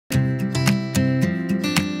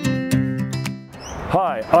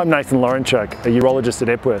I'm Nathan Lawrenchuk, a urologist at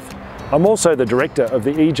Epworth. I'm also the director of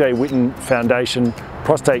the E.J. Whitten Foundation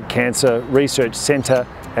Prostate Cancer Research Centre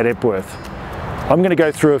at Epworth. I'm going to go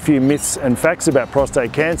through a few myths and facts about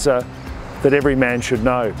prostate cancer that every man should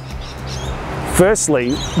know.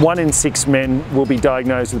 Firstly, 1 in 6 men will be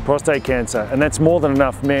diagnosed with prostate cancer, and that's more than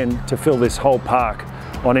enough men to fill this whole park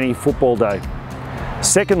on any football day.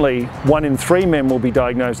 Secondly, 1 in 3 men will be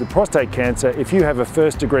diagnosed with prostate cancer if you have a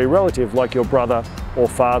first-degree relative like your brother or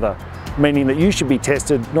father, meaning that you should be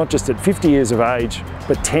tested not just at 50 years of age,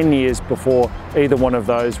 but 10 years before either one of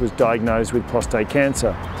those was diagnosed with prostate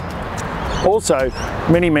cancer. Also,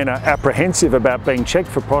 many men are apprehensive about being checked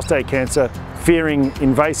for prostate cancer, fearing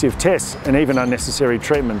invasive tests and even unnecessary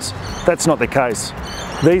treatments. That's not the case.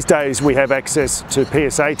 These days we have access to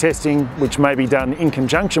PSA testing, which may be done in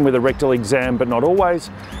conjunction with a rectal exam, but not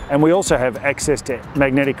always. And we also have access to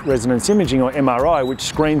magnetic resonance imaging, or MRI, which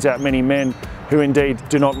screens out many men who indeed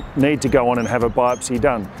do not need to go on and have a biopsy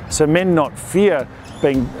done. So men not fear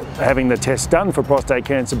having the test done for prostate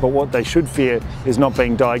cancer, but what they should fear is not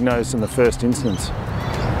being diagnosed in the first instance.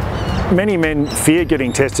 Many men fear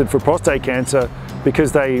getting tested for prostate cancer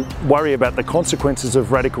because they worry about the consequences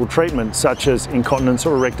of radical treatment, such as incontinence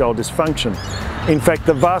or erectile dysfunction. In fact,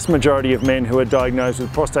 the vast majority of men who are diagnosed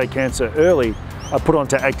with prostate cancer early are put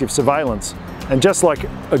onto active surveillance. And just like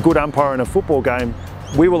a good umpire in a football game,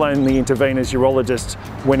 we will only intervene as urologists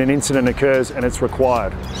when an incident occurs and it's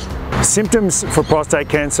required. Symptoms for prostate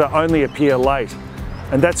cancer only appear late,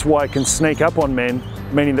 and that's why it can sneak up on men,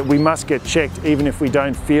 meaning that we must get checked even if we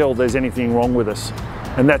don't feel there's anything wrong with us.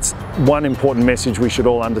 And that's one important message we should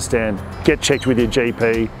all understand. Get checked with your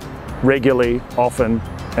GP regularly, often,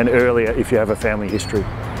 and earlier if you have a family history.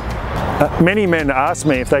 Many men ask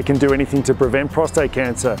me if they can do anything to prevent prostate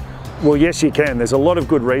cancer. Well, yes, you can. There's a lot of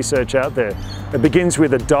good research out there. It begins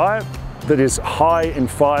with a diet that is high in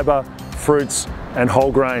fibre, fruits, and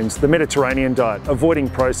whole grains, the Mediterranean diet, avoiding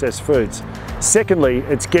processed foods. Secondly,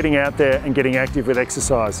 it's getting out there and getting active with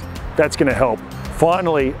exercise. That's going to help.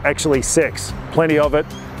 Finally, actually sex. Plenty of it,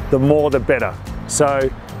 the more the better. So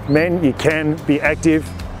men, you can be active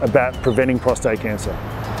about preventing prostate cancer.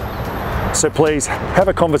 So please have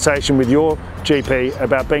a conversation with your GP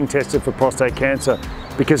about being tested for prostate cancer,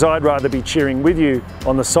 because I'd rather be cheering with you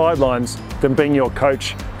on the sidelines than being your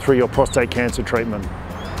coach through your prostate cancer treatment.